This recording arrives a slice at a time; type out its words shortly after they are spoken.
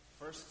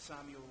1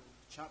 Samuel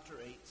chapter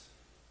 8,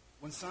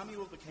 when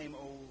Samuel became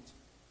old,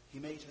 he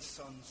made his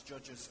sons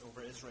judges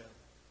over Israel.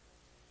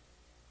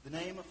 The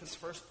name of his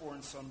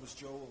firstborn son was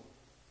Joel,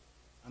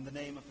 and the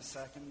name of his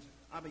second,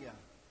 Abiah.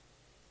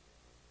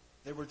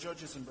 They were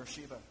judges in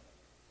Beersheba.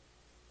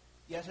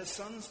 Yet his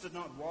sons did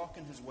not walk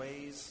in his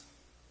ways,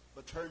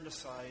 but turned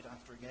aside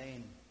after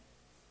gain.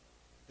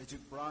 They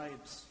took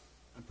bribes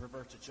and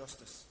perverted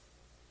justice.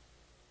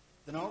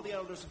 Then all the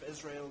elders of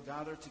Israel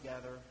gathered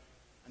together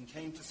and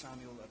came to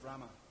Samuel at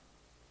Ramah,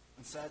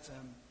 and said to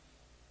him,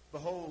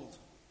 "Behold,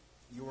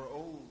 you are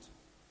old,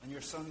 and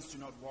your sons do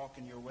not walk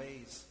in your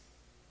ways.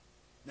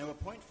 Now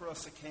appoint for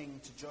us a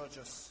king to judge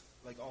us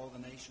like all the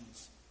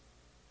nations."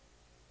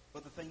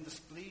 But the thing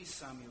displeased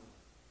Samuel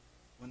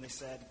when they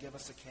said, "Give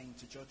us a king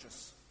to judge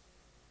us."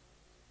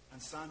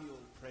 And Samuel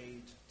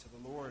prayed to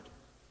the Lord.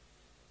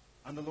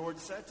 And the Lord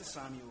said to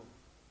Samuel,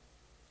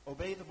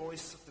 "Obey the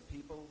voice of the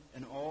people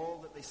in all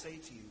that they say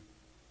to you,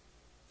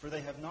 for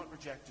they have not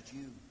rejected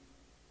you,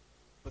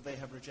 but they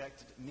have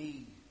rejected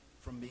me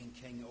from being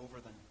king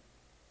over them.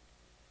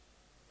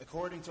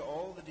 According to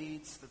all the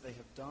deeds that they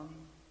have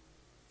done,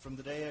 from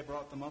the day I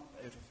brought them up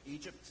out of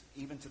Egypt,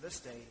 even to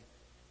this day,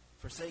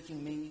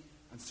 forsaking me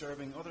and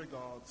serving other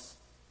gods,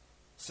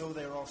 so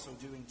they are also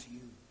doing to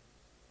you.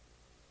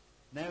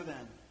 Now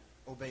then,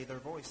 obey their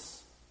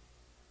voice.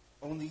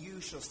 Only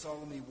you shall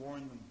solemnly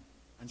warn them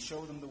and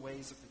show them the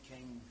ways of the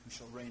king who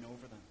shall reign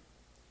over them."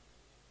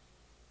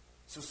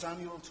 So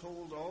Samuel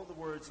told all the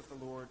words of the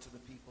Lord to the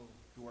people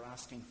who were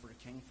asking for a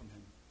king from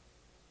him.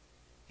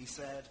 He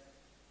said,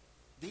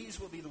 "These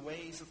will be the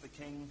ways of the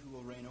king who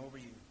will reign over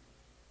you.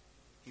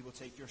 He will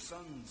take your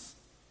sons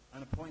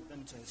and appoint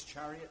them to his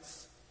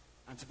chariots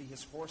and to be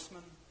his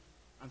horsemen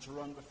and to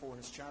run before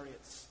his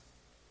chariots.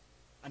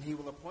 And he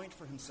will appoint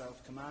for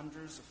himself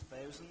commanders of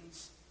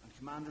thousands and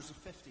commanders of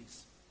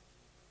fifties,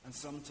 and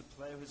some to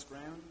plow his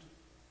ground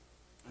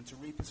and to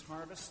reap his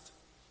harvest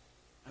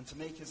and to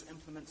make his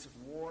implements of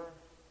war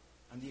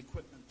and the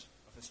equipment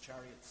of his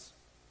chariots.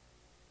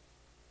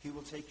 He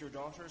will take your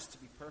daughters to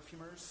be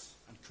perfumers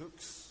and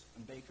cooks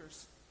and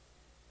bakers.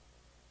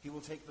 He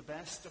will take the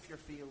best of your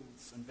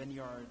fields and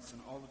vineyards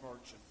and olive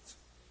orchards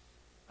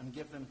and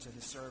give them to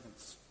his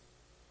servants.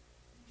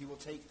 He will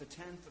take the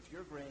tenth of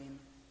your grain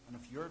and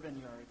of your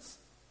vineyards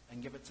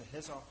and give it to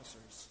his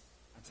officers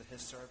and to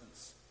his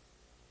servants.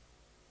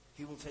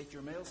 He will take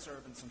your male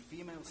servants and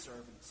female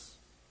servants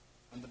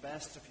and the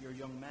best of your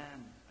young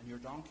men and your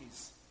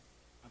donkeys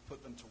and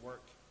put them to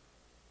work.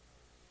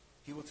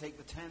 He will take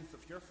the tenth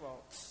of your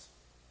flocks,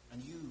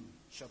 and you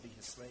shall be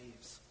his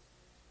slaves.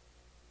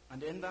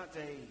 And in that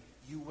day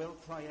you will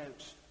cry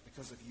out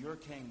because of your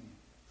king,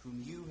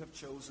 whom you have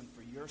chosen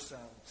for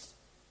yourselves.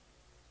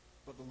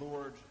 But the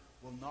Lord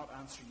will not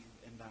answer you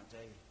in that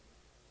day."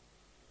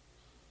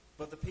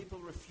 But the people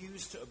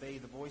refused to obey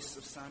the voice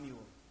of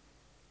Samuel.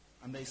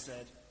 And they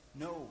said,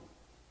 "No,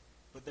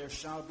 but there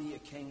shall be a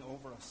king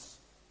over us,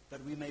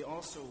 that we may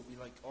also be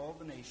like all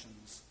the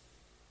nations,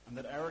 and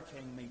that our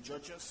king may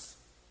judge us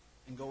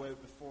and go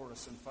out before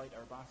us and fight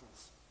our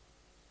battles."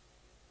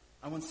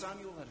 And when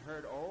Samuel had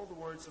heard all the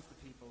words of the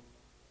people,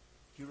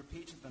 he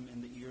repeated them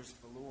in the ears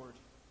of the Lord.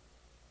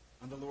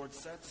 And the Lord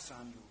said to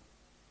Samuel,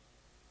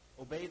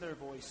 "Obey their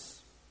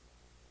voice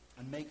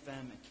and make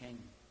them a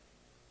king."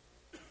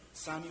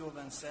 Samuel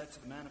then said to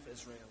the men of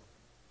Israel,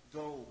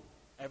 "Go,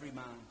 every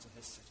man to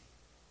his city."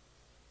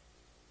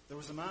 There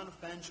was a man of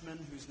Benjamin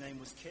whose name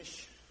was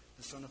Kish,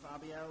 the son of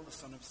Abiel, the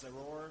son of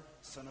Zeror,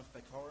 son of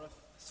Bechorath,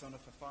 son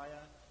of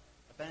Aphiah,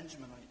 a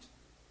Benjaminite,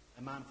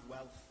 a man of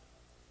wealth.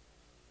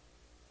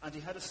 And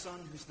he had a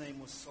son whose name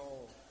was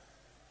Saul,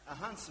 a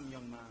handsome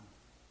young man.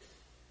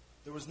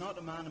 There was not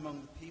a man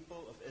among the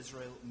people of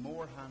Israel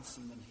more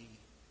handsome than he.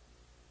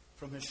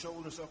 From his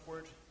shoulders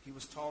upward, he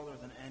was taller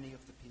than any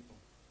of the people.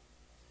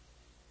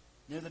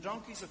 Near the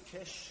donkeys of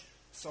Kish,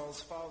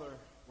 Saul's father,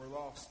 were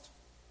lost.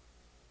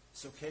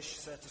 So Kish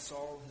said to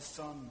Saul, his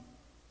son,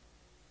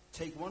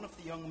 "Take one of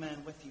the young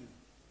men with you,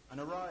 and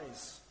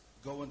arise,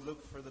 go and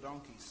look for the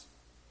donkeys."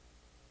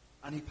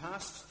 And he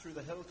passed through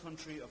the hill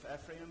country of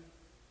Ephraim,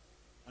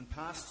 and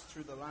passed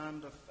through the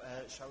land of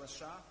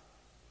Shalishah,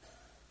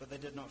 but they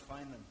did not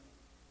find them.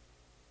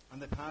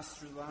 And they passed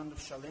through the land of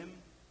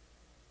Shalim,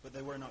 but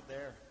they were not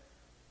there.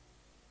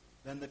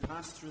 Then they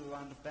passed through the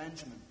land of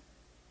Benjamin,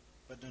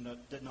 but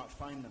did not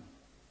find them.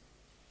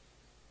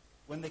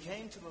 When they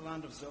came to the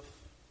land of Zuph,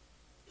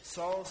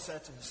 Saul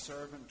said to his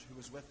servant who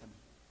was with him,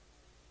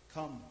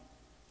 "Come,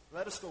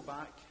 let us go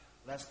back,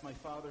 lest my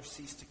father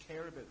cease to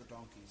care about the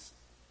donkeys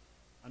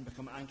and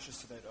become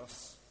anxious about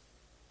us."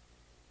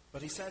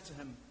 But he said to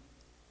him,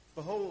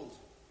 "Behold,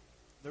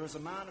 there is a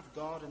man of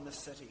God in this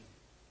city,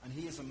 and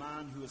he is a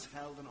man who is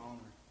held in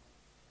honor.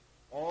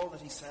 All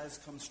that he says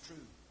comes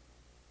true.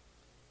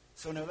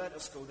 So now let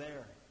us go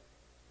there.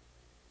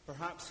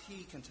 Perhaps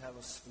he can tell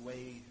us the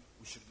way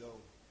we should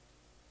go."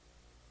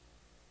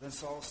 Then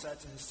Saul said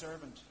to his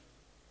servant,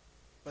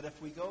 "But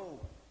if we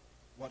go,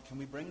 what can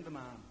we bring the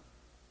man?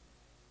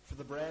 For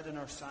the bread in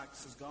our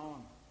sacks is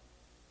gone,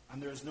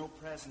 and there is no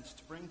present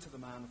to bring to the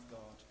man of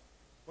God."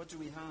 What do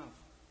we have?"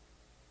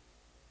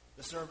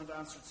 The servant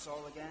answered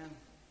Saul again,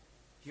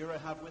 "Here I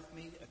have with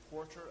me a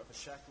quarter of a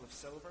shekel of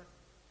silver,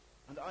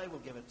 and I will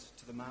give it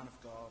to the man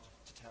of God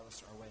to tell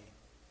us our way.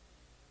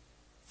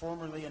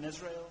 Formerly in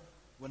Israel,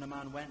 when a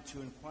man went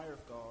to inquire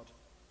of God,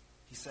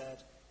 he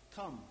said,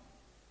 'Come,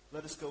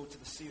 let us go to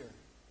the seer,'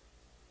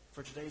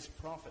 for today's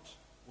prophet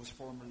was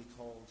formerly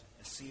called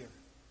a seer."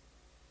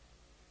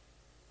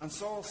 And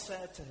Saul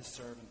said to his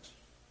servant,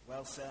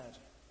 "Well said.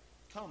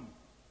 Come,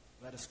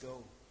 let us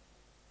go."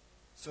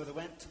 So they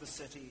went to the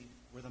city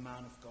where the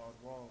man of God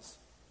was.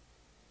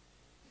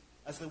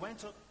 As they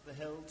went up the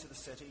hill to the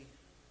city,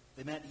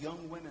 they met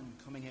young women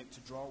coming out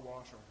to draw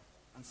water,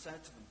 and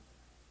said to them,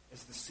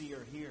 "Is the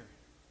seer here?"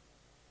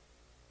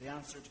 They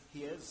answered,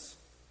 "He is.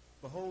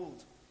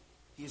 Behold,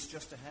 he is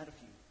just ahead of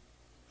you.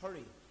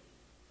 Hurry,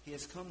 he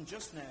has come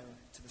just now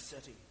to the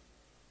city,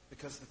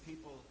 because the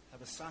people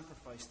have a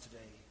sacrifice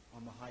today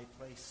on the high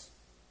place.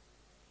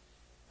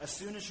 As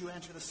soon as you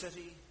enter the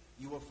city,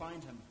 you will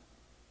find him,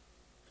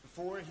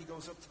 before he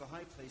goes up to the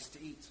high place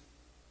to eat.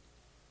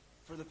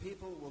 For the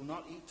people will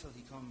not eat till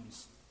he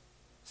comes,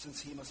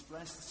 since he must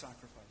bless the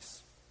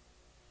sacrifice.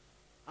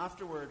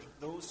 Afterward,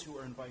 those who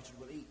are invited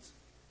will eat.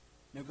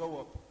 Now go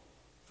up,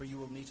 for you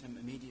will meet him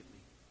immediately."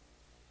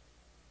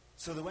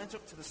 So they went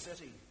up to the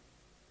city.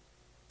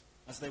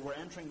 As they were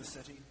entering the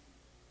city,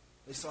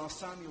 they saw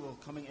Samuel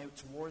coming out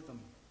toward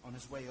them on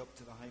his way up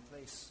to the high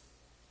place.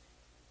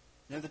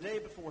 Now the day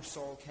before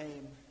Saul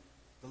came,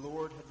 the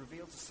Lord had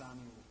revealed to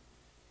Samuel,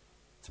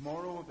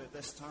 "Tomorrow about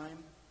this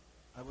time,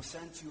 I will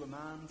send to you a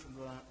man from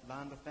the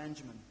land of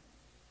Benjamin,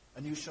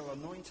 and you shall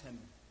anoint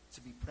him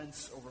to be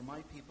prince over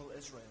my people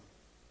Israel.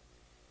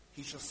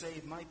 He shall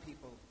save my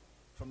people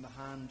from the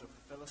hand of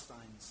the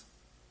Philistines.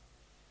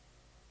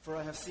 For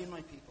I have seen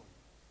my people,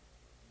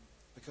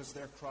 because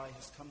their cry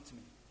has come to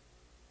me."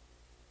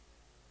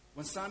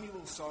 When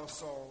Samuel saw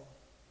Saul,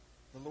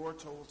 the Lord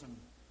told him,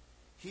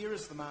 "Here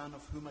is the man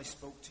of whom I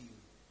spoke to you.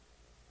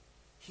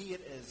 He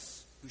it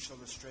is who shall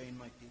restrain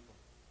my people."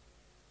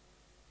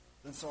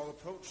 Then Saul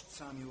approached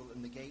Samuel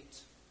in the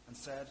gate and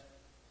said,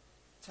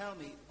 "Tell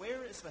me,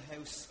 where is the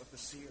house of the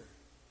seer?"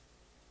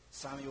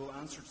 Samuel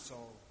answered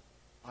Saul,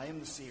 "I am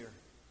the seer.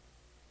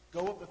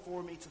 Go up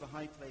before me to the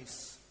high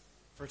place,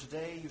 for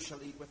today you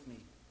shall eat with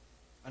me,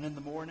 and in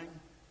the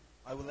morning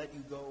I will let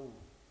you go,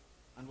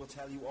 and will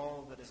tell you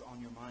all that is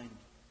on your mind.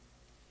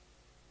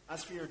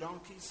 As for your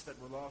donkeys that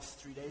were lost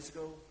 3 days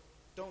ago,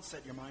 don't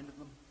set your mind on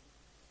them,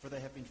 for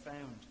they have been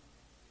found.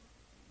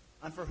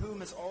 And for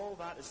whom is all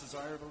that is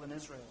desirable in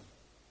Israel?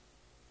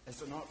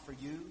 Is it not for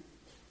you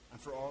and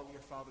for all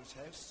your father's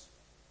house?"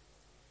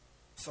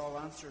 Saul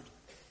answered,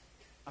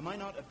 "Am I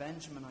not a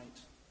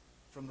Benjaminite,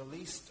 from the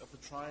least of the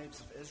tribes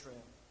of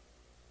Israel?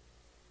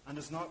 And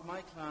is not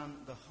my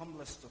clan the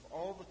humblest of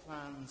all the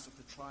clans of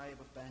the tribe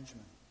of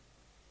Benjamin?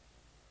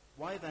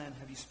 Why then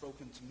have you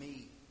spoken to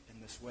me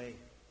in this way?"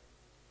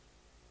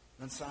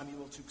 Then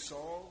Samuel took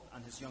Saul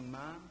and his young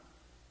man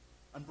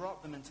and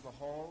brought them into the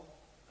hall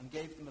and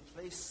gave them a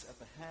place at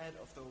the head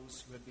of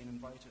those who had been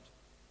invited,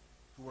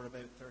 who were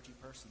about 30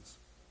 persons.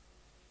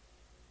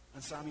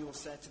 And Samuel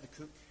said to the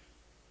cook,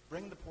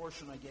 "Bring the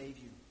portion I gave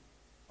you,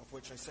 of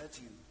which I said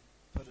to you,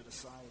 put it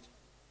aside."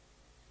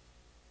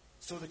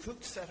 So the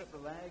cook set up the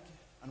leg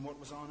and what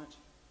was on it,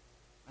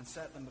 and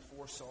set them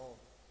before Saul.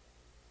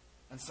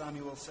 And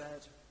Samuel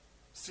said,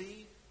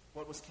 "See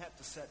what was kept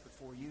to set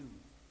before you.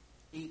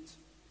 Eat,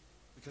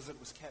 because it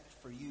was kept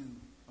for you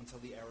until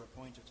the hour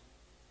appointed,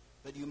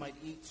 that you might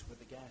eat with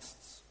the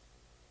guests."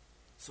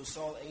 So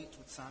Saul ate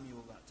with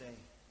Samuel that day.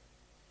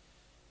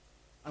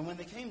 And when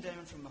they came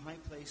down from the high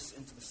place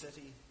into the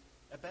city,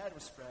 a bed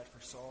was spread for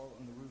Saul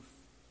on the roof,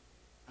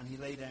 and he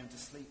lay down to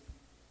sleep.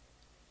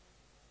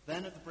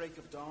 Then at the break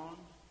of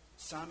dawn,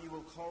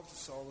 Samuel called to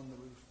Saul on the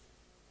roof,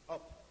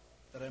 "Up,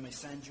 that I may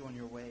send you on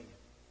your way."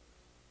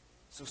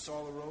 So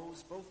Saul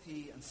arose, both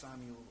he and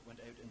Samuel went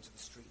out into the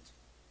street.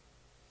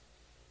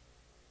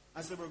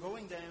 As they were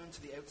going down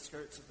to the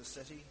outskirts of the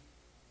city,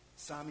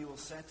 Samuel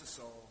said to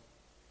Saul,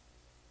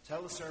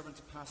 "Tell the servant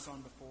to pass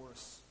on before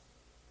us,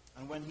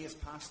 and when he has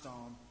passed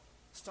on,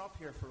 stop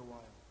here for a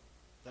while,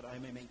 that I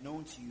may make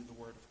known to you the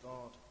word of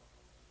God."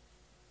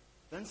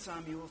 Then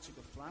Samuel took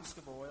a flask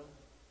of oil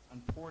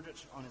and poured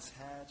it on his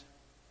head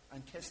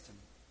and kissed him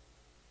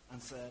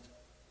and said,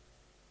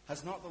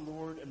 "Has not the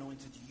Lord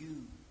anointed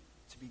you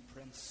to be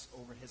prince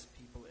over his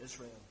people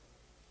Israel?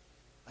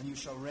 And you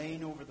shall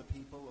reign over the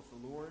people of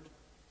the Lord,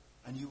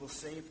 and you will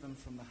save them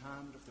from the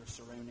hand of their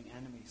surrounding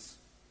enemies.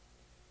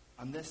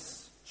 And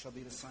this shall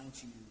be the sign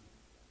to you,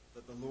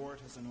 that the Lord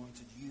has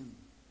anointed you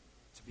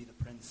to be the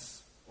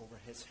prince over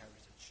his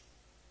heritage."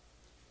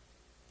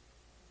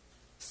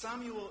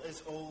 Samuel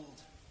is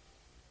old.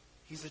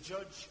 He's a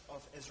judge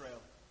of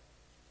Israel.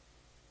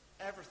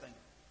 Everything,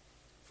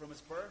 from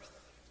his birth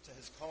to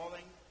his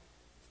calling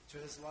to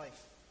his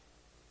life,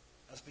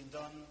 has been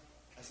done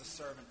as a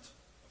servant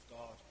of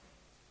God.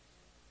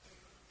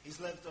 He's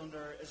lived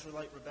under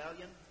Israelite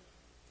rebellion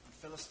and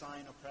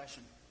Philistine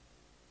oppression.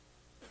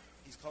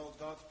 He's called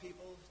God's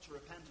people to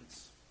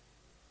repentance.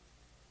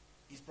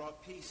 He's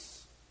brought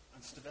peace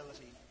and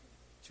stability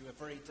to a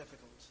very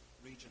difficult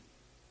region.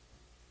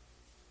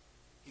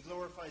 He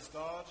glorifies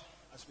God,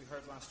 as we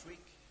heard last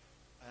week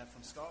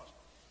from Scott,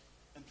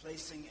 in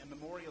placing a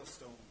memorial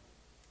stone,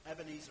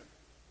 Ebenezer,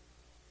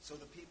 so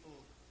the people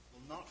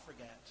will not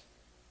forget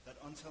that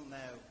until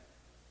now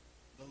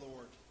the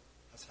Lord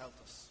has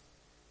helped us.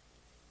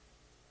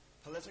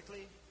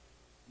 Politically,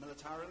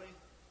 militarily,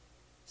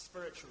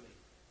 spiritually,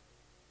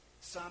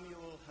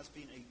 Samuel has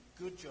been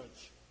a good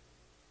judge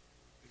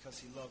because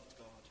he loved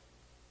God.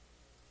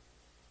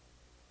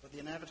 But the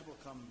inevitable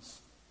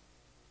comes.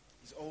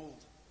 He's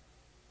old.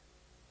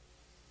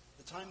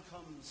 The time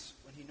comes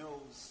when he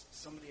knows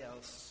somebody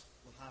else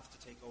will have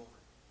to take over.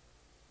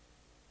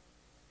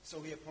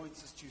 So he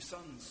appoints his two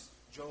sons,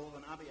 Joel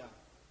and Abiah,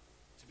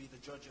 to be the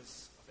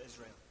judges of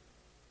Israel.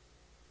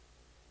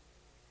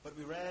 But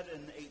we read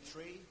in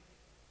 8:3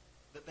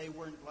 that they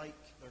weren't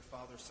like their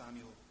father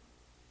Samuel.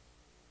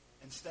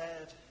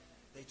 Instead,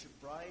 they took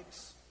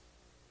bribes.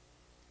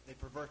 They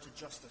perverted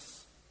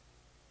justice.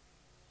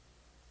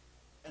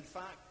 In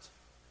fact,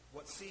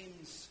 what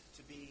seems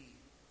to be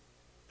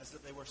is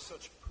that they were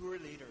such poor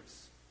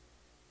leaders.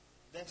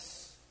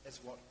 This is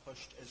what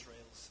pushed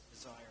Israel's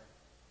desire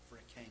for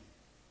a king.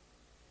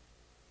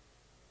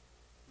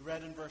 We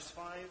read in verse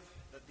 5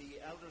 that the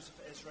elders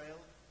of Israel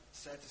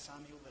said to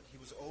Samuel that he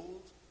was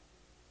old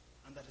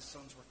and that his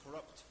sons were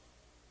corrupt.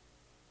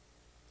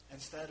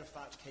 Instead of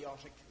that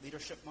chaotic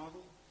leadership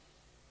model,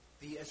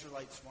 the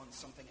Israelites want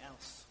something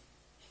else.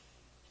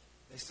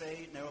 They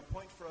say, now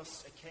appoint for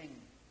us a king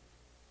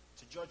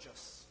to judge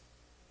us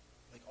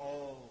like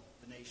all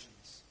the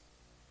nations.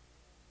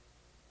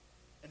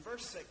 In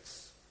verse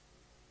 6,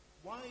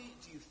 why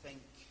do you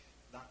think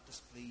that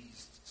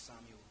displeased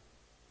Samuel?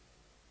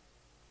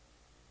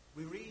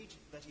 We read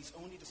that he's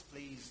only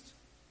displeased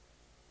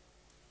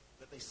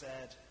that they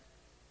said,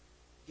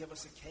 give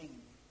us a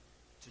king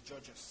to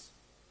judge us.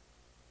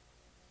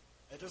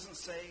 It doesn't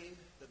say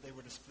that they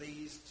were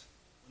displeased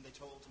when they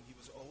told him he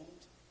was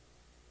old,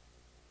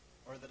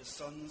 or that his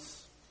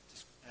sons, to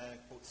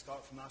quote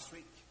Scott from last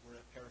week, were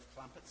a pair of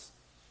clampets,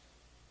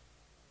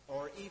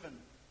 or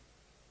even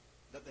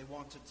that they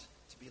wanted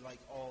to be like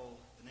all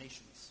the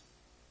nations.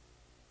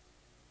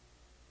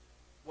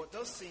 What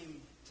does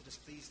seem to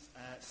displease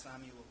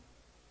Samuel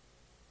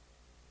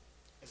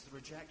is the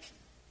rejection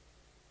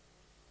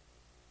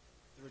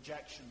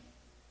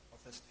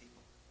of this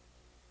people.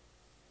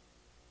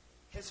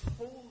 His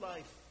whole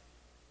life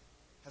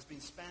has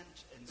been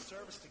spent in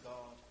service to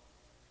God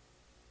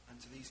and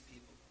to these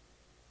people.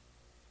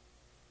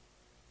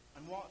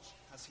 And what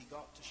has he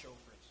got to show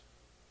for it?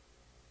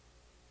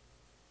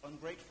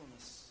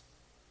 Ungratefulness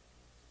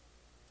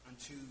and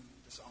two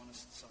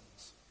dishonest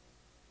sons.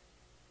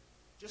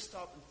 Just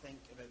stop and think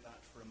about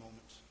that for a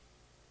moment.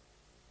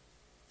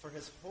 For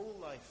his whole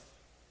life,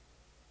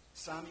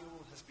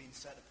 Samuel has been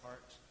set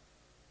apart.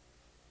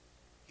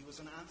 He was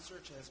an answer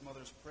to his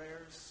mother's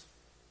prayers,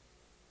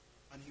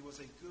 and he was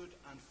a good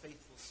and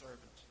faithful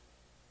servant.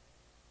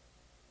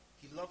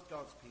 He loved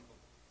God's people.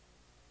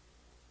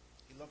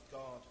 He loved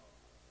God.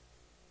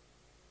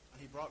 And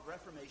he brought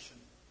reformation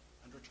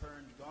and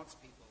returned God's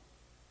people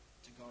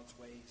to God's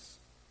ways.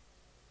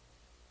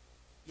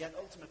 Yet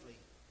ultimately,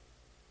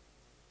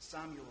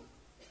 Samuel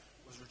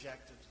was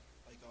rejected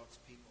by God's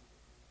people.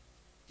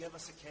 Give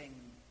us a king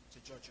to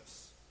judge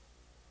us.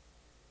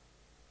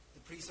 The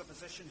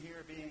presupposition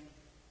here being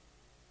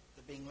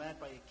that being led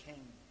by a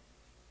king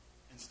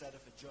instead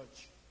of a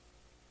judge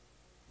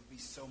would be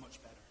so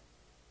much better.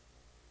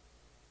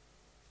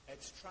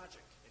 It's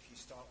tragic if you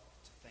stop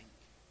to think.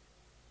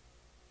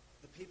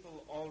 The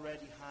people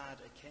already had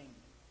a king,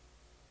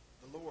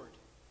 the Lord.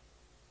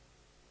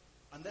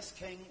 And this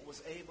king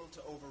was able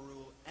to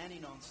overrule any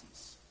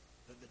nonsense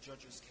that the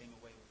judges came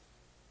away with.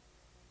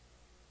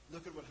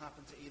 Look at what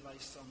happened to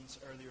Eli's sons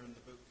earlier in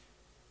the book.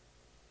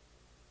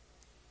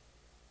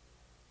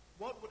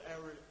 What would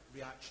our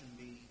reaction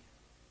be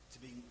to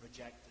being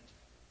rejected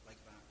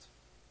like that?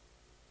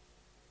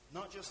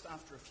 Not just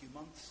after a few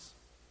months,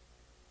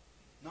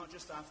 not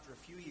just after a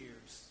few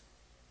years,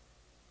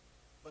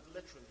 but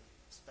literally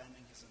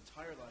spending his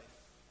entire life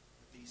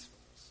with these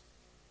folks.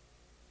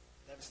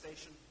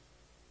 Devastation,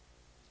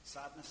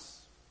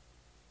 sadness,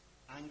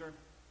 anger.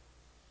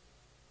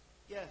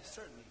 Yeah,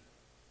 certainly.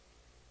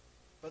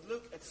 But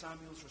look at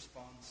Samuel's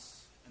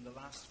response in the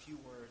last few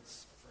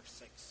words of verse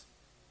 6.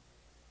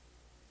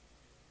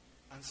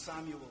 And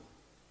Samuel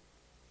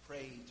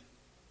prayed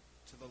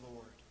to the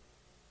Lord.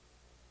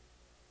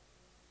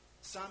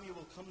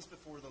 Samuel comes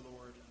before the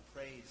Lord and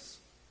prays.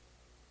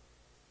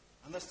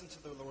 And listen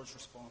to the Lord's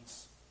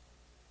response.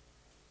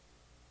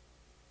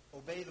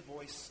 Obey the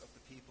voice of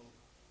the people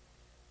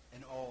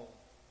in all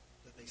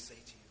that they say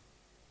to you.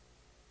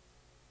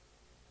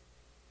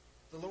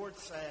 The Lord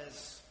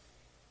says,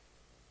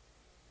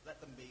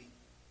 let them be.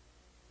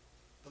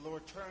 The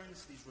Lord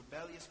turns these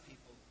rebellious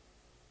people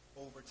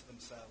over to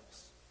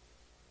themselves.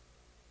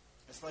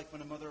 It's like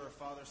when a mother or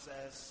father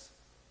says,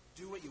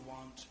 do what you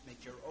want,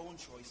 make your own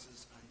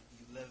choices, and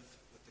you live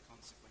with the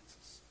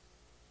consequences.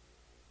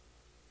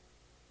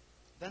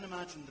 Then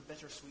imagine the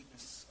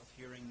bittersweetness of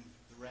hearing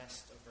the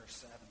rest of verse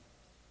 7.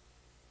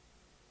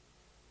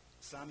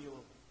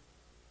 Samuel,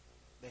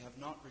 they have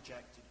not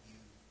rejected you,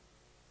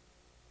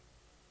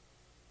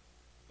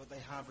 but they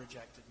have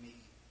rejected me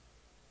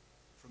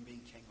from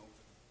being king over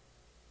them.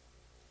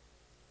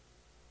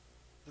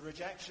 The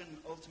rejection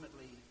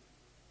ultimately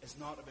is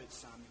not about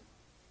Samuel.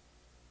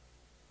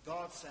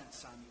 God sent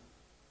Samuel.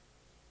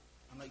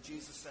 And like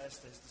Jesus says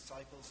to his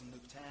disciples in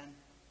Luke 10,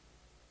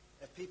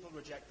 if people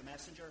reject the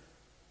messenger,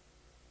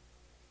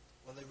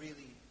 well, they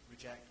really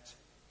reject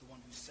the one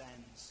who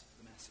sends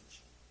the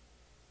message.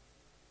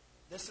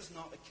 This is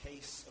not a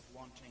case of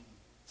wanting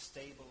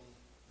stable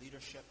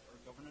leadership or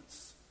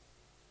governance.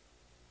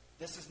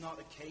 This is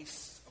not a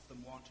case of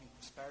them wanting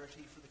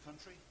prosperity for the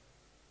country.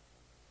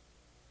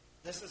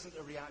 This isn't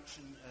a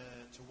reaction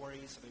to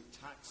worries about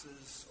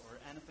taxes or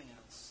anything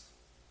else.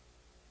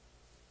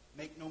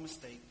 Make no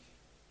mistake,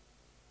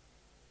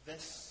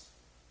 this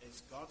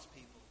is God's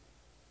people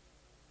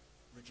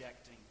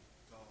rejecting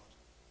God.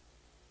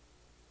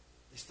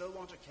 They still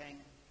want a king,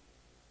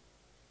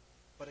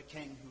 but a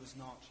king who is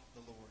not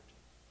the Lord.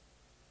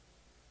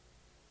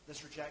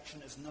 This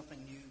rejection is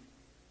nothing new.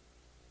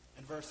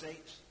 In verse 8,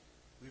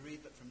 we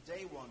read that from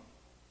day one,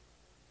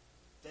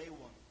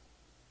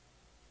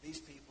 these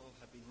people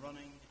have been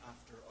running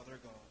after other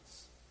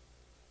gods.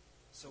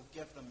 So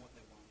give them what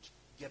they want.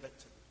 Give it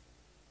to them.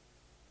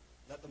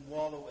 Let them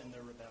wallow in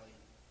their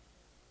rebellion.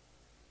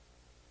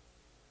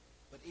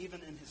 But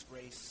even in his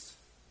grace,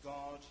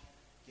 God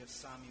gives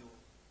Samuel,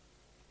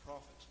 a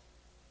prophet,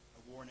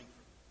 a warning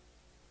for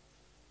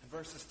them. In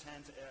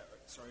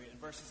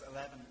verses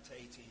 11 to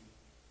 18,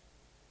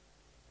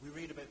 we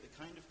read about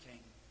the kind of king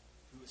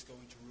who is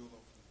going to rule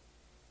over them.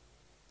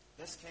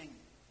 This king,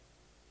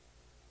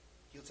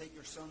 he'll take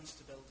your sons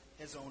to build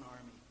his own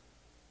army.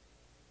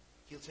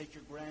 He'll take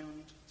your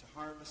ground to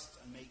harvest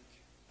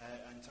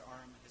and to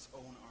arm his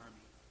own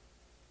army.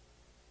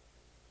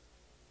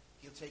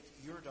 He'll take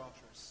your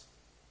daughters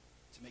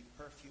to make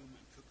perfume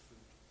and cook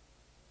food.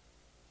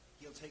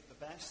 He'll take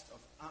the best of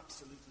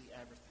absolutely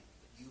everything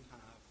that you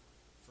have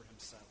for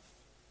himself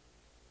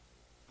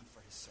and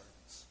for his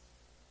servants.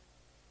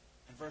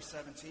 In verse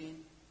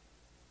 17,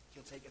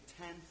 he'll take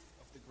a tenth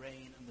of the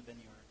grain in the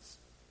vineyards,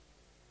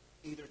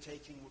 either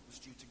taking what was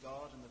due to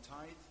God in the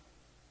tithe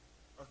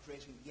or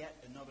creating yet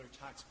another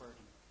tax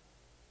burden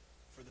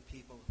for the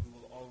people who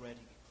will already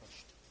be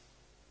crushed.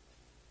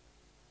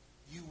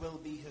 You will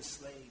be his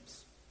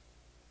slaves.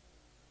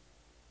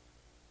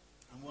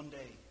 And one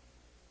day,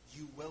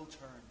 you will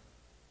turn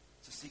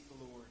to seek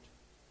the Lord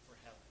for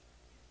help,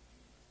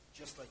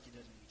 just like you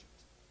did in Egypt.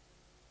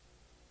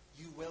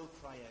 You will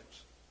cry out,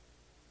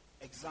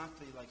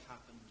 exactly like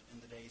happened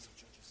in the days of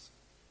Judges.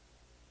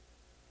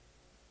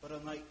 But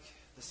unlike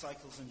the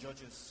cycles in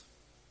Judges,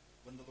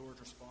 when the Lord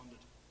responded,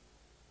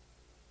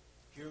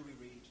 here we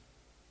read,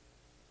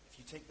 if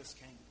you take this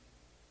king,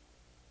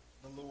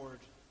 the Lord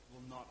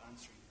will not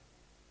answer you.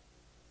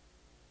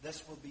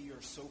 This will be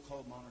your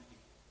so-called monarchy,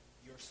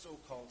 your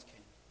so-called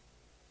king.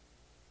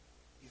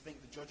 You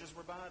think the judges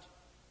were bad?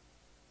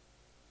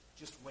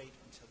 Just wait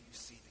until you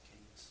see the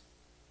kings.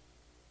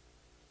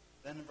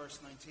 Then in verse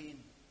 19,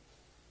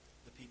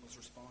 the people's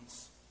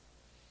response.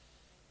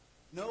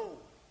 No,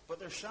 but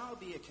there shall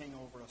be a king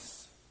over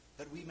us,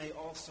 that we may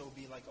also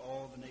be like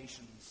all the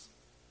nations,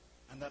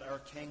 and that our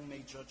king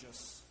may judge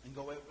us and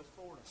go out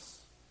before us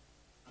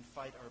and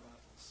fight our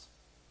battles.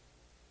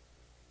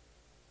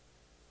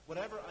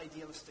 Whatever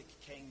idealistic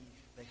king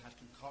they had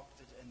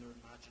concocted in their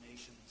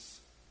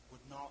imaginations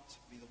would not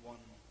be the one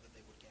that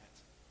they would get.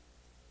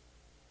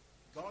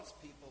 God's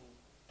people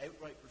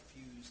outright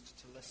refused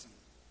to listen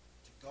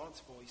to God's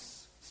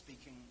voice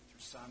speaking through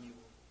Samuel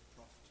the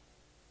prophet.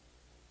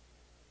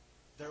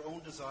 Their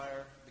own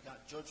desire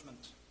begat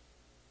judgment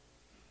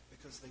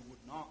because they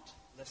would not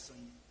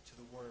listen to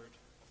the word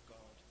of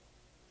God.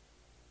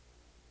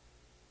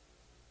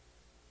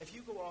 If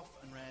you go off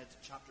and read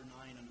chapter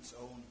 9 on its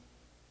own,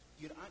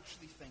 you'd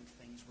actually think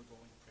things were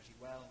going pretty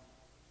well.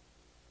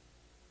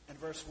 In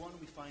verse 1,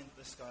 we find that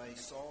this guy,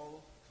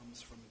 Saul,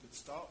 comes from good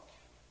stock.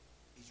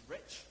 He's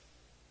rich.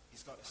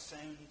 He's got a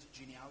sound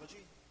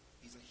genealogy.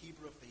 He's a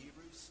Hebrew of the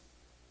Hebrews.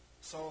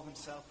 Saul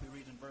himself, we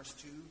read in verse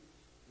 2,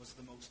 was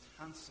the most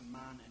handsome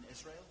man in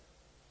Israel.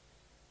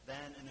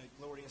 Then, in a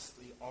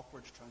gloriously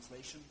awkward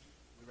translation,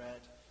 we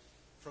read,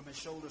 from his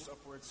shoulders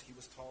upwards, he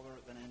was taller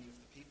than any of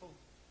the people.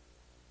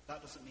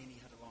 That doesn't mean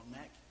he had a long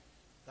neck.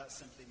 That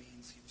simply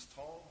means he was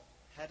tall,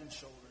 head and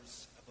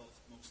shoulders above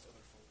most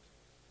other folk.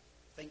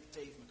 Think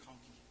Dave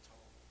McConkey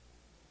tall,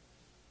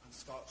 and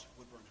Scott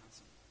Woodburn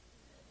handsome,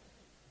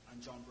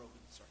 and John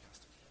Brogan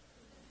sarcastic.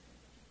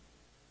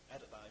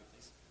 Edit that out,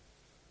 please.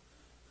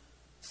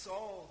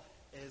 Saul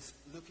is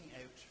looking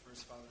out for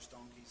his father's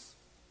donkeys.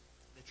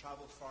 They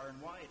travel far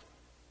and wide.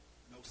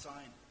 No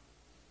sign.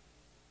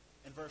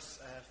 In verse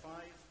 5,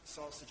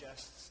 Saul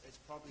suggests it's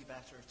probably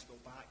better to go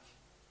back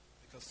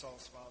because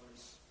Saul's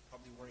father's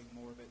probably worrying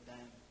more about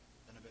them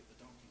than about the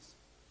donkeys.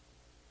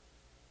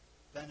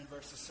 Then in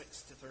verses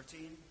 6 to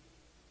 13,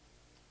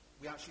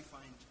 we actually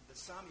find that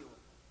Samuel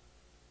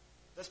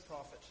This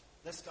prophet,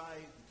 this guy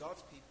who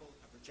God's people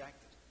have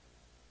rejected,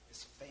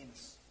 is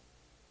famous.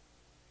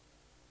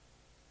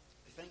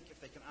 They think if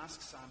they can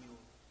ask Samuel,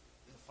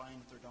 they'll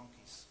find their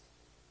donkeys.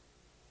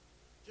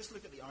 Just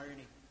look at the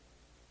irony.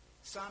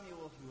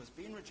 Samuel, who has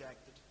been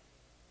rejected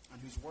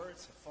and whose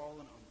words have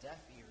fallen on deaf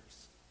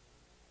ears,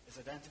 is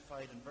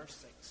identified in verse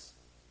 6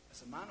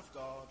 as a man of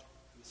God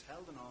who is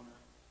held in honor,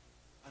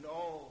 and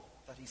all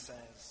that he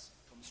says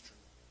comes true,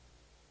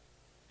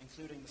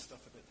 including the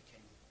stuff about the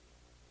king.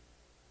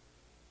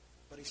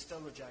 But he's still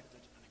rejected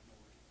and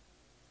ignored.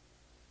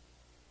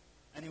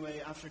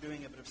 Anyway, after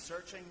doing a bit of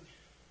searching,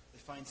 they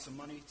find some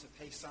money to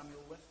pay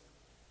Samuel with,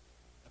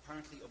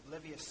 apparently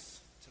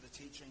oblivious to the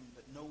teaching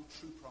that no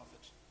true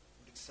prophet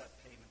would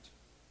accept payment.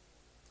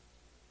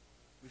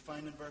 We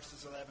find in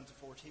verses 11 to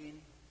 14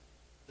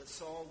 that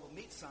Saul will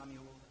meet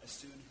Samuel as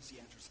soon as he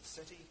enters the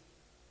city.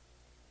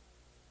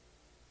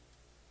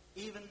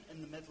 Even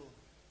in the middle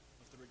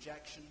of the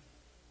rejection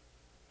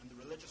and the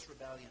religious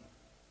rebellion,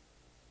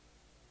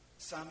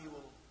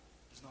 Samuel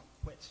does not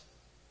quit.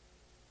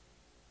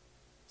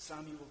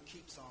 Samuel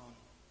keeps on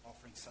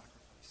offering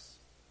sacrifice.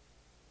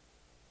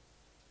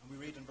 And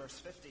we read in verse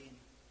 15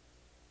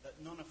 that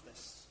none of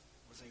this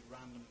was a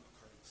random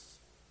occurrence.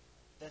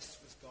 This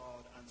was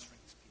God answering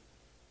his people.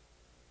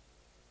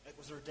 It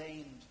was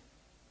ordained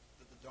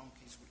that the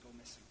donkeys would go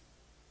missing.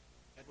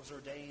 It was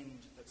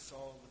ordained that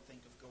Saul would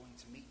think of going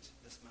to meet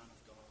this man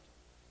of God.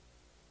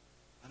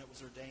 And it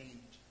was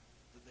ordained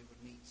that they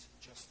would meet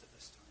just at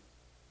this time.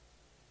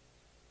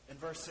 In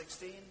verse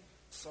 16,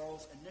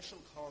 Saul's initial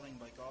calling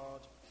by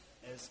God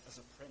is as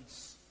a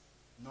prince,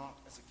 not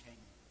as a king,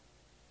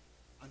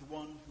 and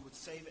one who would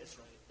save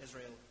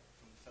Israel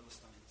from the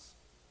Philistines.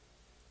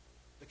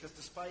 Because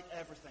despite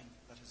everything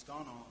that has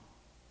gone on,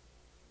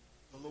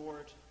 the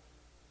Lord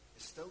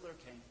is still their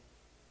king.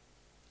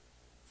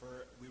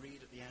 For we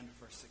read at the end of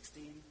verse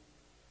 16,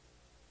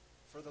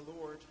 "For the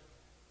Lord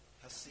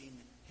has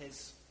seen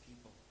his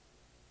people,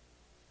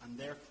 and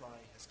their cry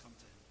has come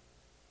to him."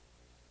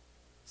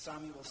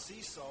 Samuel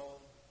sees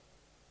Saul,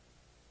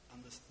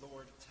 and the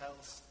Lord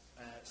tells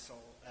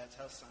Samuel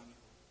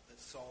that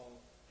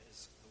Saul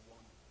is the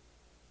one.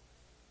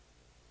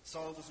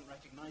 Saul doesn't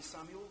recognize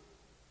Samuel.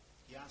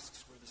 He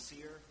asks where the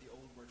seer, the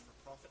old word for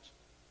prophet,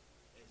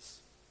 is.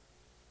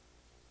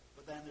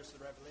 But then there's the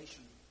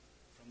revelation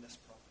from this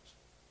prophet.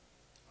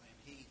 "I am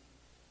he.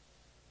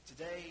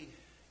 Today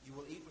you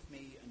will eat with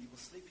me and you will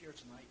sleep here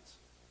tonight,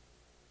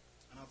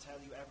 and I'll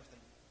tell you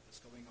everything that's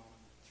going on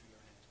through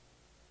your head."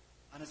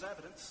 And as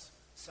evidence,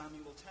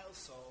 Samuel tells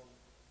Saul,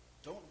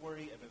 "Don't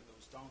worry about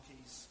those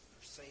donkeys.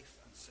 They're safe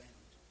and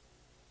sound."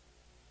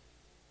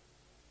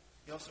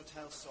 He also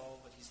tells Saul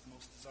that he's the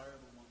most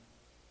desirable one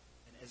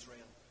in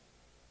Israel,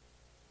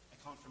 a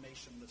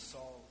confirmation that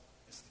Saul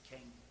is the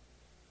king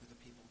who the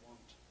people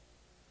want.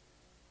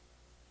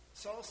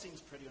 Saul seems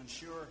pretty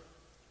unsure,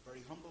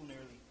 very humble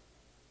nearly.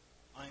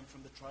 "I am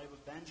from the tribe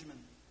of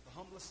Benjamin, the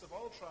humblest of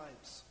all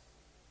tribes.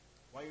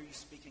 Why are you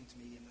speaking to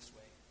me in this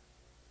way?"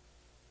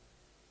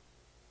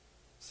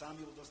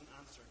 Samuel doesn't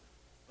answer,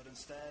 but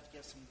instead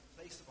gives him the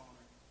place of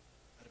honor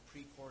at a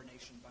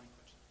pre-coronation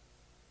banquet,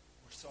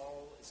 where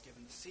Saul is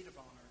given the seat of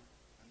honor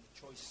and the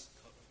choice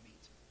cut of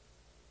meat.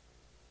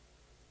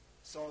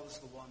 Saul is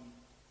the one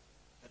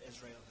that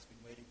Israel has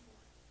been waiting for.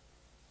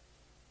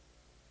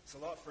 It's a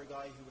lot for a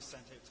guy who was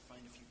sent out to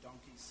find a few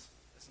donkeys,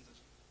 isn't it?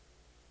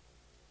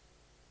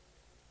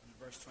 And in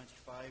verse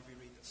 25 we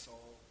read that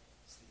Saul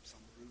sleeps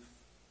on the roof.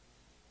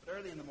 But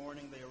early in the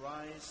morning they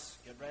arise,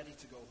 get ready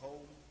to go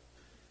home,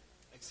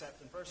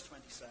 except in verse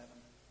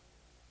 27,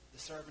 the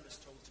servant is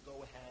told to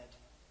go ahead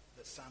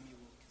that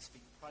Samuel can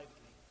speak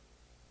privately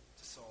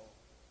to Saul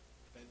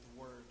about the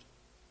word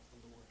of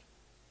the Lord.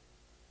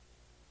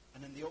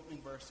 And in the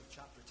opening verse of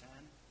chapter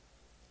 10,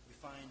 we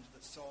find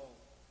that Saul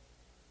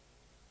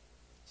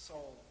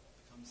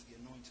becomes the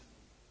anointed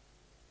one,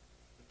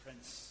 the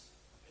prince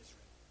of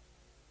Israel.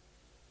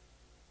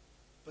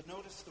 But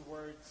notice the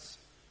words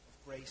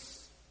of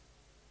grace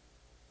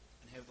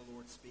and how the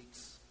Lord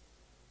speaks.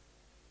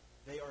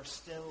 They are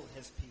still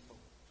his people.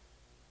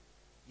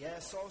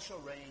 Yes, Saul shall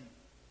reign,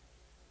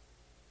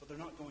 but they're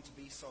not going to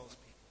be Saul's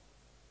people.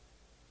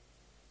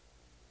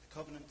 The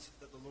covenant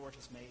that the Lord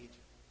has made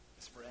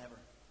is forever.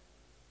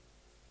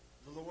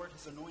 The Lord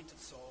has anointed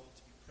Saul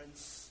to be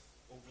prince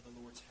over the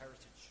Lord's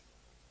heritage,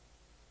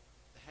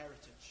 the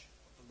heritage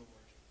of the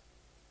Lord.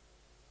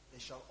 They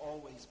shall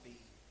always be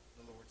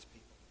the Lord's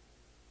people.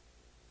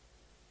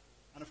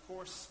 And of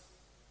course,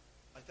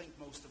 I think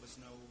most of us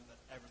know that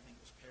everything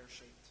was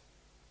pear-shaped.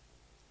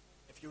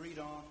 If you read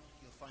on,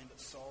 you'll find that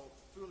Saul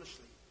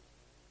foolishly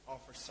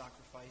offers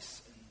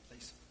sacrifice in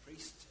place of the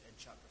priest in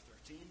chapter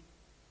 13.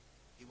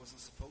 He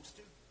wasn't supposed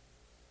to.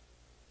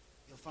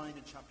 You'll find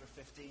in chapter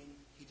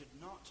 15, he did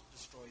not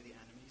destroy the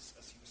enemies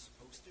as he was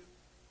supposed to.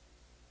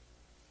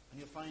 And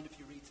you'll find if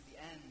you read to the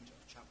end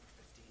of chapter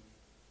 15,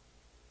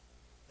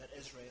 that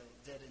Israel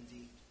did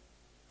indeed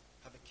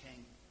have a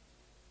king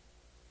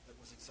that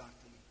was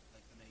exactly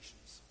like the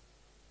nations.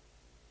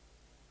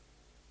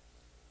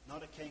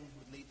 Not a king who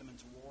would lead them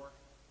into war,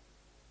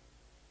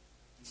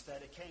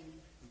 Instead, a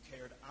king who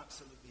cared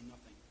absolutely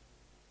nothing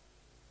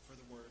for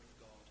the word of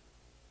God.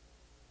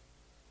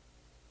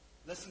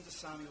 Listen to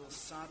Samuel's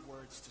sad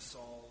words to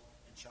Saul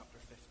in chapter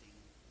 15.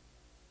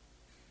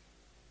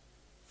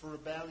 For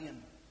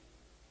rebellion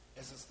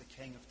is as the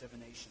king of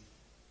divination,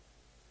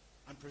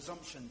 and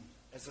presumption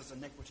is as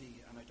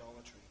iniquity and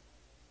idolatry.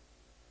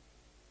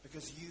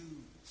 Because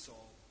you,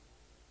 Saul,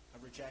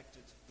 have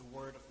rejected the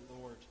word of the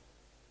Lord,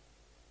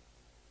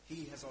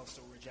 he has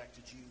also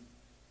rejected you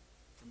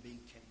from being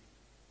king.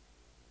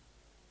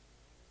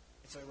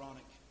 It's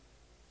ironic.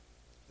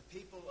 The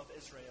people of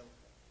Israel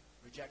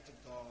rejected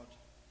God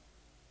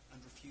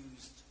and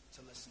refused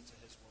to listen to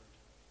his word.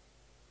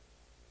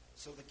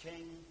 So the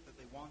king that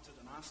they wanted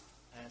and asked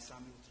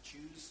Samuel to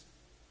choose,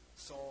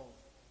 Saul,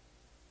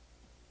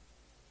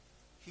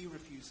 he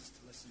refuses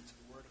to listen to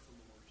the word of the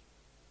Lord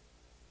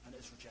and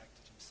is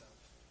rejected himself.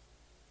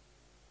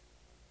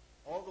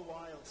 All the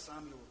while,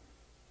 Samuel,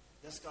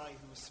 this guy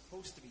who was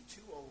supposed to be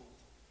too old,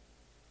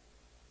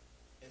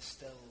 is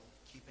still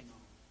keeping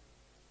on,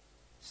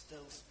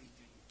 still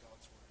speaking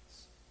God's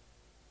words.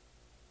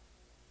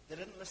 They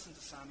didn't listen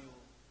to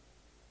Samuel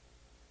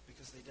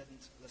because they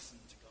didn't listen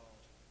to God.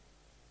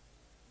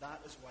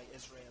 That is why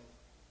Israel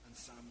and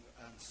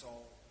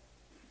Saul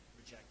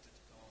rejected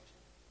God.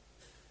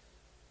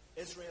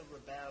 Israel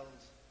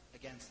rebelled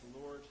against the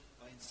Lord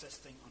by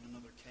insisting on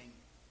another king.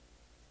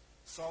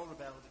 Saul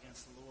rebelled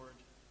against the Lord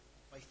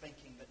by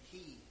thinking that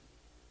he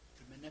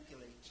could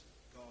manipulate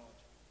God.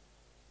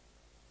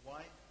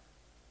 Why?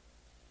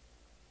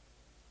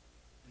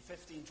 In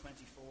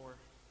 15:24,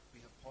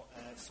 we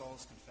have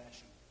Saul's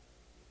confession.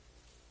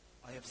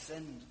 I have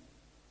sinned,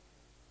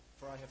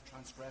 for I have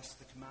transgressed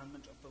the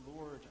commandment of the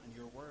Lord and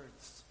your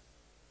words,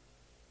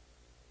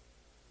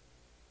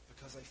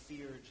 because I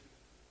feared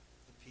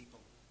the people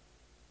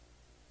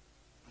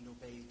and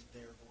obeyed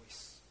their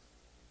voice.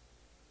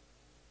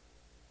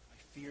 I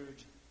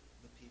feared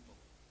the people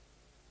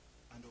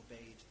and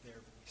obeyed their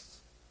voice.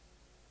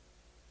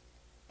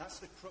 That's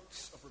the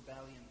crux of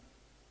rebellion.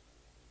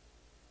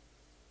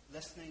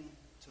 Listening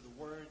to the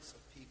words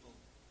of people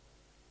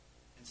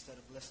instead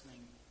of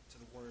listening to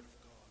the word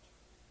of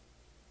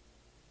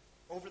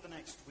God. Over the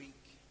next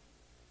week,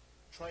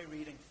 try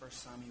reading 1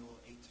 Samuel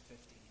 8 to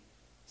 15.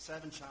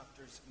 7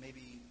 chapters,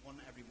 maybe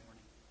one every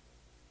morning.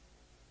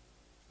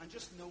 And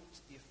just note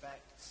the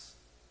effects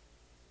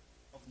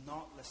of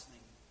not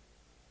listening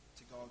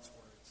to God's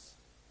words.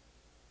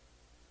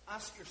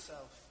 Ask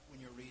yourself when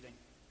you're reading,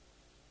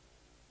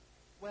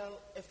 well,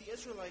 if the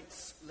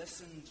Israelites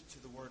listened to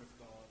the word of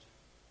God,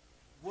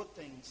 would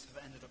things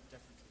have ended up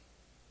differently?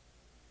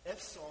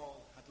 If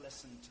Saul had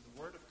listened to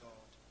the word of God,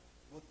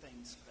 would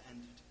things have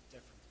ended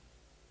differently?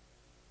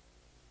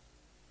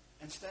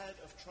 Instead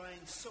of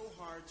trying so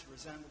hard to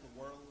resemble the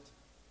world,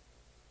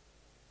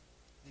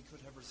 they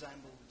could have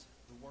resembled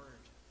the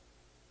word.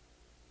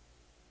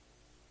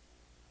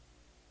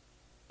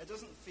 It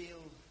doesn't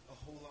feel a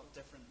whole lot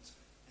different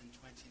in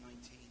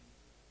 2019,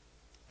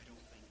 I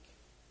don't think.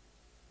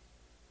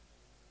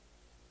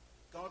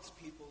 God's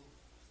people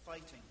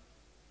fighting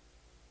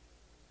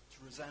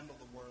to resemble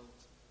the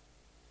world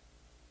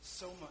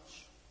so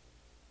much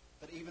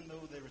that even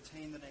though they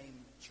retain the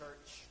name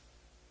church,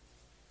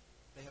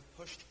 they have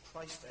pushed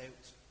Christ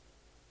out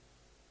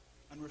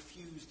and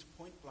refused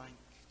point blank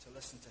to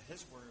listen to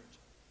his word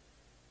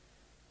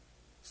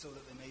so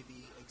that they may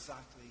be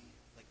exactly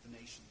like the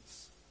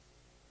nations.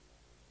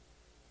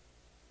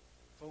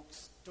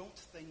 Folks, don't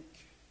think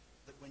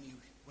that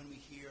when we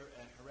hear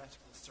a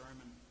heretical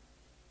sermon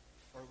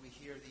or we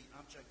hear the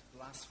abject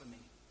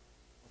blasphemy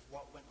of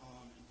what went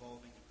on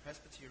involving a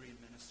Presbyterian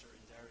minister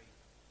in Derry,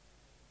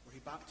 where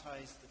he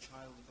baptized the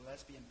child of a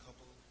lesbian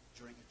couple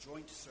during a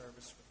joint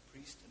service with a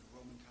priest in a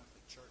Roman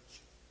Catholic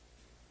church.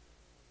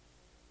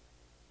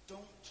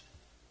 Don't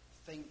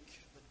think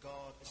that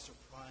God is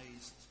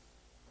surprised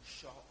or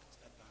shocked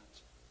at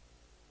that.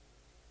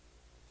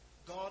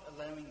 God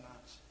allowing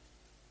that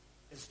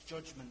is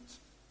judgment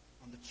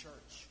on the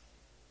church.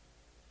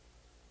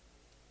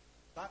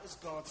 That is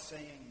God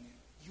saying,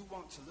 you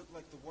want to look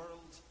like the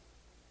world?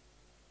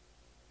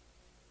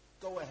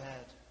 Go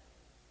ahead.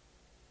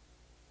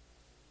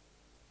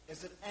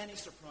 Is it any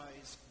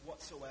surprise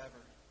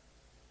whatsoever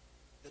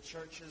that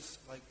churches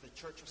like the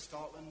Church of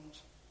Scotland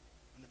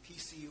and the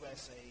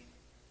PCUSA,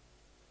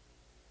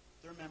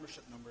 their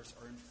membership numbers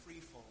are in free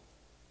fall?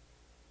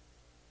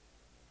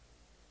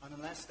 And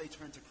unless they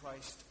turn to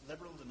Christ,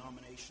 liberal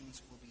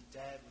denominations will be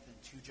dead within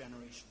 2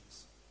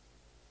 generations.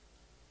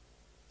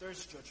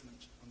 There's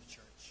judgment on the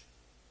church.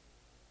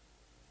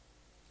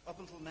 Up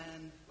until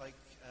men like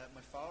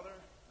my father,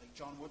 like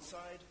John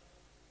Woodside,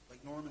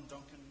 like Norman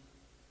Duncan,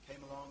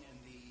 came along in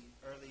the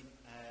early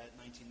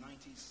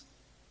 1990s,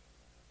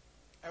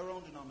 our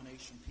own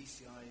denomination,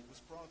 PCI, was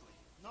broadly,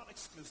 not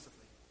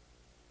exclusively,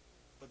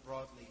 but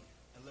broadly,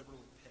 a liberal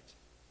pit.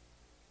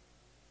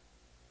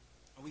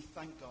 And we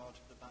thank God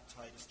that that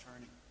tide is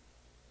turning.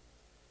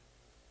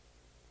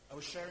 I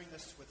was sharing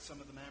this with some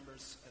of the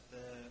members at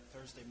the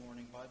Thursday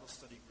morning Bible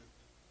study group.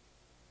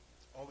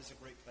 Always a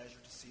great pleasure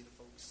to see the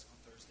folks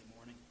on Thursday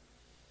morning.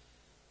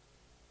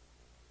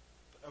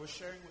 But I was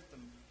sharing with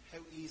them how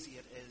easy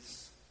it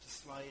is to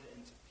slide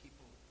into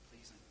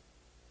people-pleasing.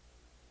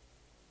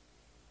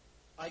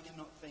 I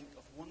cannot think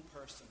of one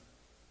person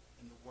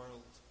in the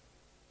world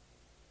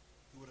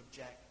who would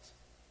object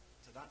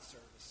to that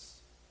service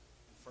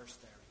in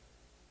First Dairy.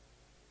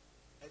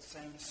 It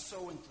sounds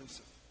so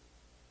inclusive.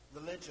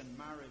 Religion,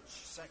 marriage,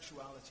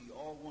 sexuality,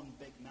 all one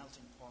big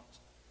melting pot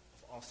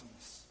of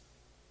awesomeness.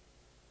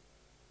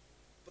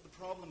 But the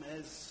problem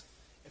is,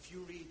 if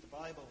you read the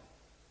Bible,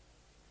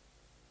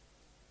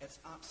 it's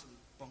absolute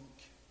bunk.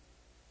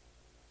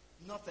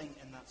 Nothing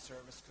in that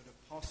service could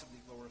have possibly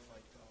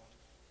glorified God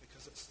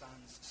because it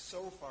stands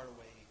so far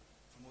away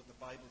from what the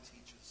Bible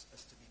teaches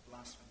as to be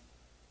blasphemy.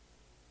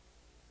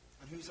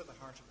 And who's at the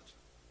heart of it?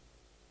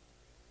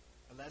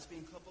 A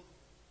lesbian couple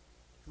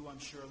who I'm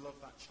sure love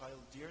that child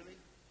dearly,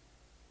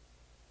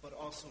 but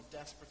also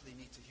desperately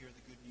need to hear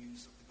the good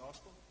news of the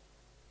gospel.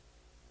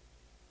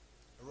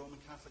 A Roman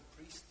Catholic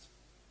priest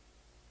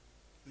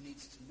who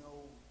needs to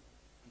know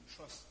and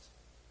trust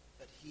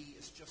that he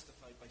is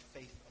justified by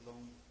faith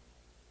alone.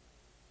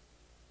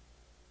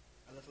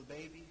 A little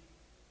baby,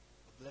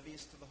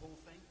 oblivious to the whole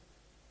thing?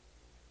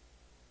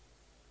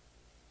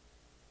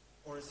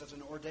 Or is it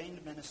an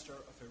ordained minister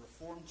of a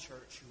Reformed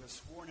church who has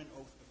sworn an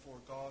oath before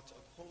God to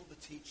uphold the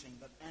teaching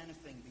that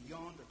anything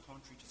beyond or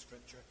contrary to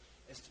Scripture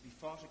is to be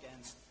fought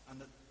against, and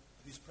that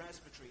whose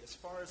presbytery, as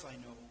far as I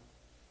know,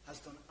 has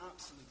done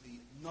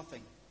absolutely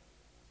nothing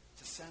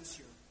to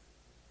censure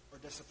or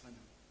discipline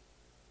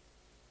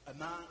him? A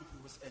man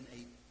who was in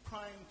a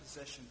prime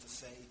position to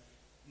say,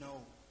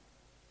 no,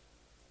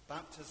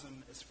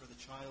 baptism is for the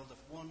child of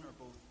one or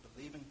both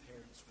believing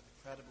parents with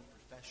a credible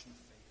profession of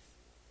faith.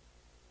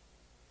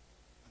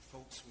 And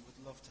folks, we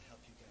would love to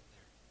help you get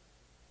there.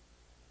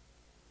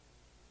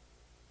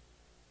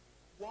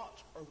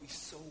 What are we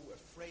so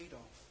afraid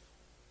of?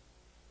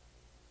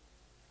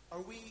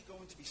 Are we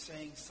going to be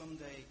saying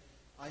someday,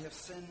 I have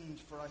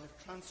sinned, for I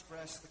have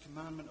transgressed the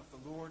commandment of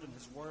the Lord and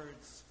his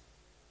words,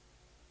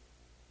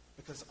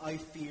 because I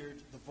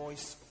feared the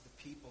voice of the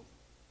people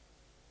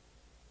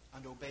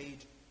and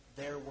obeyed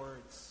their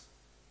words?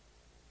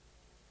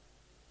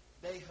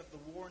 They have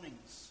the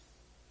warnings.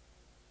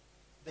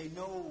 They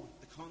know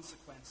the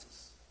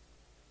consequences.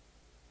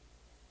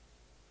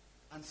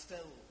 And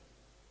still,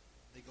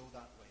 they go that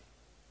way.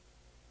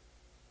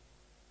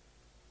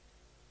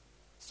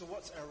 So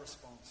what's our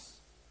response?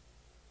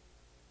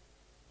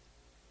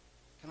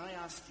 Can I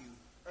ask you,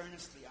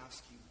 earnestly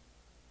ask you,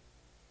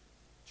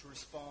 to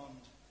respond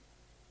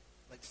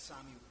like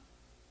Samuel?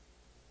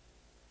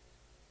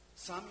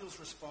 Samuel's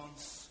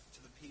response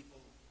to the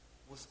people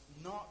was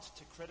not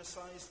to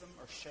criticize them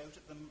or shout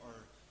at them or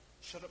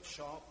shut up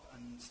shop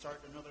and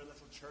start another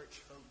little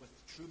church filled with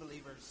true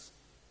believers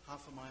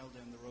half a mile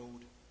down the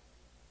road.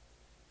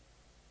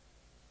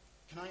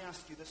 Can I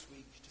ask you this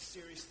week to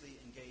seriously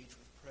engage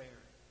with prayer?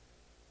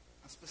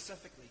 And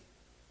specifically,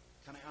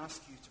 can I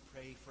ask you to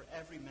pray for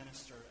every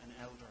minister and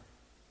elder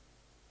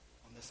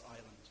on this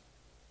island,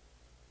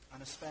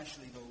 and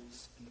especially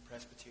those in the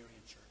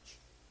Presbyterian Church?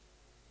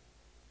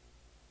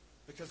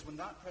 Because when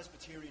that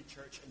Presbyterian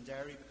Church in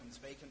Derry becomes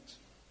vacant,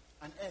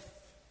 and if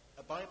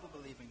a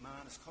Bible-believing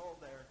man is called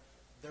there,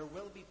 there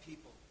will be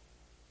people,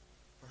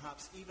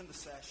 perhaps even the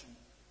session,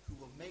 who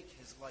will make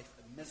his life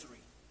a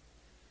misery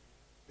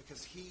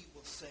because he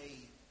will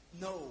say,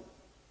 no,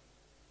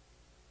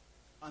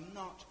 I'm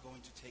not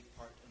going to take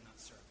part in that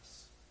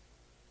service.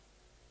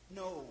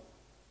 No,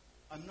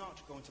 I'm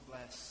not going to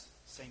bless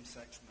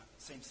same-sex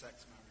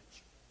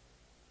marriage.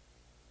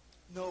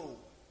 No,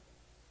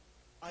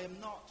 I am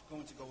not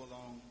going to go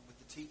along with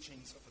the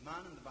teachings of a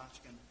man in the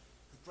Vatican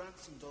who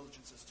grants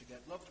indulgences to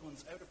get loved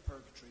ones out of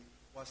purgatory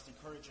whilst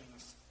encouraging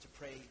us to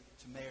pray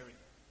to Mary.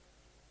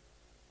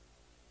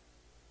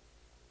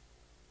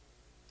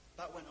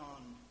 That went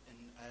on in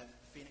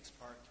Phoenix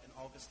Park in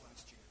August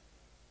last year.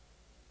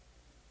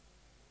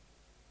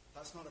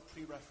 That's not a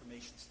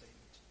pre-Reformation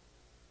statement.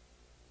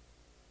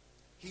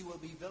 He will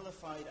be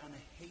vilified and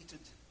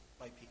hated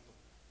by people.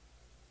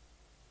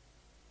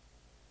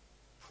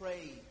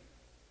 Pray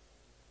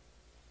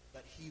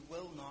that he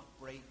will not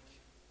break,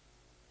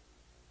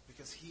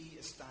 because he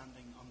is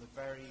standing on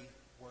the very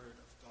word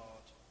of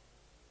God.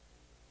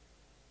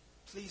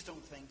 Please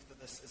don't think that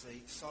this is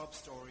a sob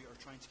story or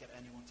trying to get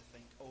anyone to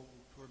think, oh,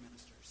 poor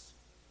ministers.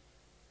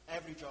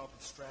 Every job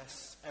has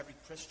stress. Every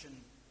Christian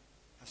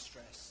has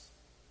stress.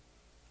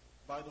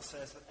 The Bible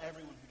says that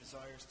everyone who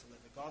desires to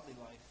live a godly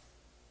life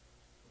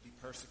will be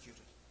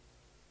persecuted.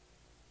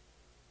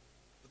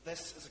 But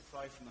this is a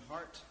cry from the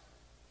heart,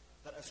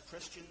 that as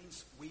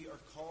Christians we are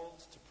called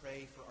to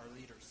pray for our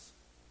leaders.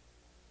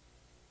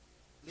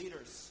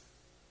 Leaders,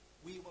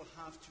 we will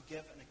have to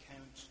give an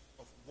account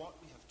of what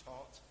we have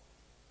taught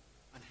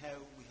and how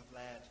we have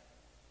led.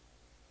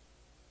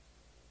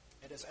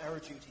 It is our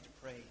duty to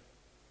pray.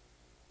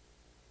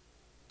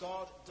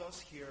 God does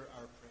hear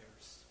our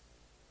prayers.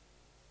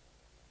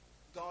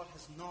 God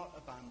has not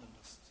abandoned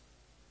us.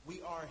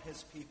 We are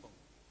his people.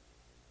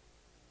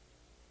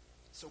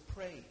 So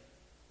pray.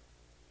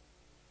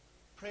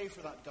 Pray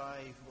for that guy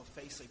who will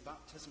face a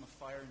baptism of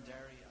fire in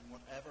Derry and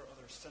whatever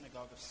other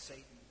synagogue of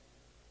Satan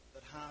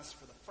that has,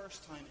 for the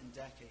first time in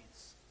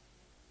decades,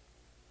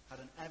 had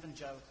an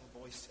evangelical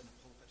voice in a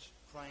pulpit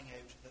crying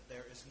out that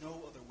there is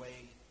no other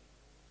way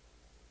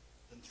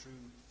than through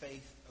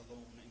faith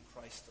alone in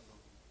Christ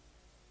alone,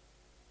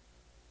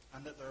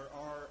 and that there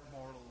are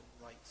moral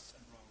rights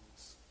and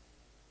wrongs,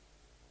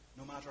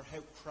 no matter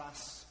how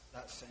crass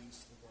that sounds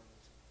to the world.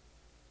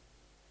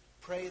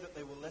 Pray that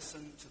they will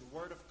listen to the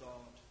word of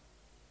God,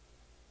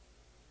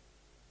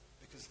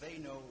 because they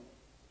know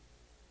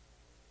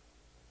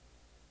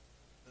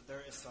that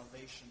there is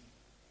salvation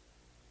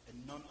in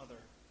none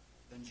other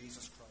than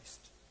Jesus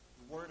Christ,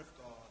 the Word of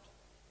God,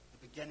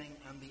 the beginning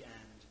and the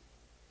end,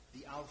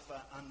 the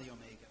Alpha and the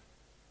Omega,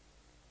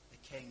 the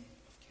King